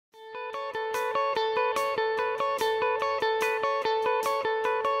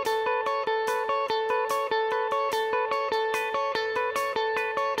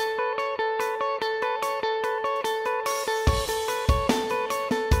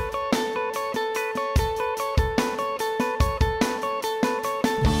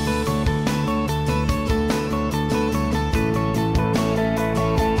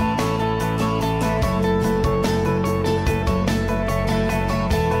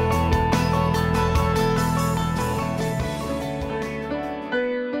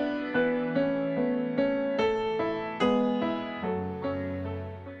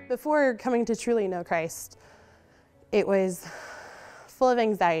Before coming to truly know Christ, it was full of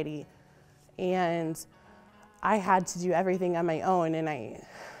anxiety, and I had to do everything on my own, and I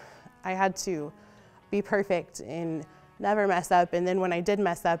had to be perfect and never mess up. And then when I did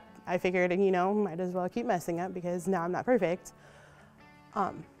mess up, I figured, might as well keep messing up because now I'm not perfect.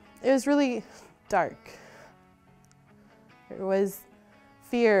 It was really dark. There was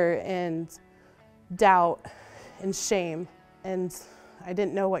fear and doubt and shame, and I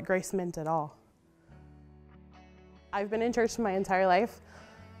didn't know what grace meant at all. I've been in church my entire life,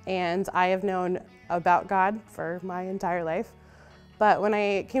 and I have known about God for my entire life. But when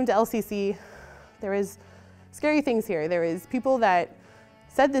I came to LCC, there was scary things here. There was people that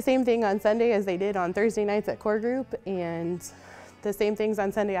said the same thing on Sunday as they did on Thursday nights at core group, and the same things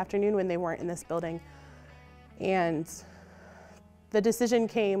on Sunday afternoon when they weren't in this building. And the decision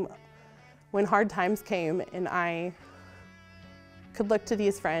came when hard times came, and I could look to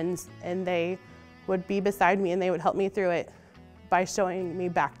these friends, and they would be beside me and they would help me through it by showing me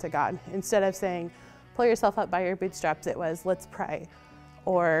back to God. Instead of saying, pull yourself up by your bootstraps, it was, let's pray.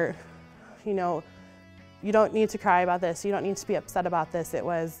 Or, you don't need to cry about this, you don't need to be upset about this. It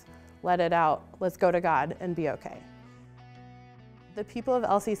was, let it out, let's go to God and be okay. The people of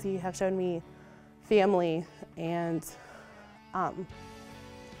LCC have shown me family and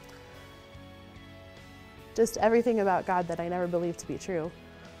just everything about God that I never believed to be true.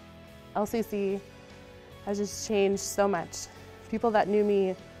 LCC has just changed so much. People that knew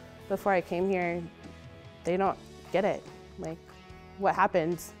me before I came here, they don't get it. Like, what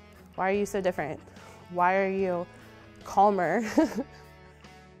happened? Why are you so different? Why are you calmer?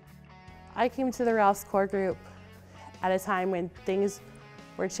 I came to the Ralph's core group at a time when things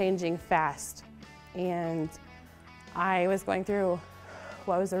were changing fast, and I was going through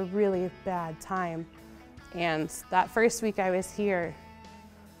what was a really bad time. And that first week I was here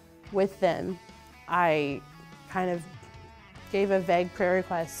with them, I kind of gave a vague prayer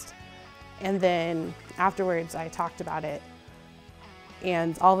request, and then afterwards I talked about it.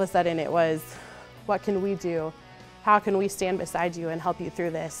 And all of a sudden it was, what can we do? How can we stand beside you and help you through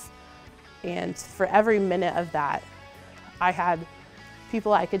this? And for every minute of that, I had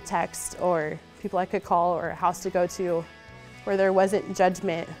people I could text or people I could call or a house to go to where there wasn't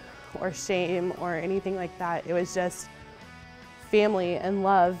judgment or shame or anything like that. It was just family and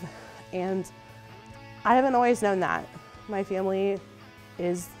love. And I haven't always known that. My family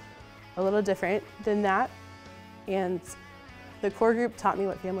is a little different than that. And the core group taught me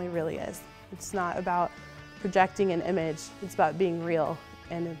what family really is. It's not about projecting an image. It's about being real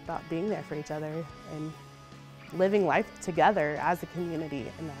and about being there for each other and living life together as a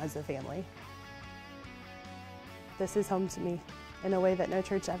community and as a family. This is home to me in a way that no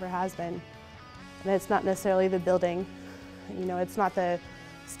church ever has been. And it's not necessarily the building. It's not the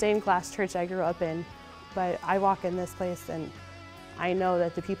stained glass church I grew up in, but I walk in this place and I know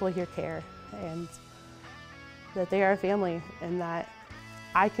that the people here care and that they are a family, and that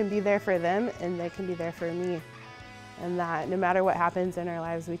I can be there for them and they can be there for me, and that no matter what happens in our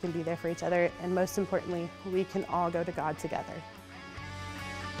lives, we can be there for each other, and most importantly, we can all go to God together.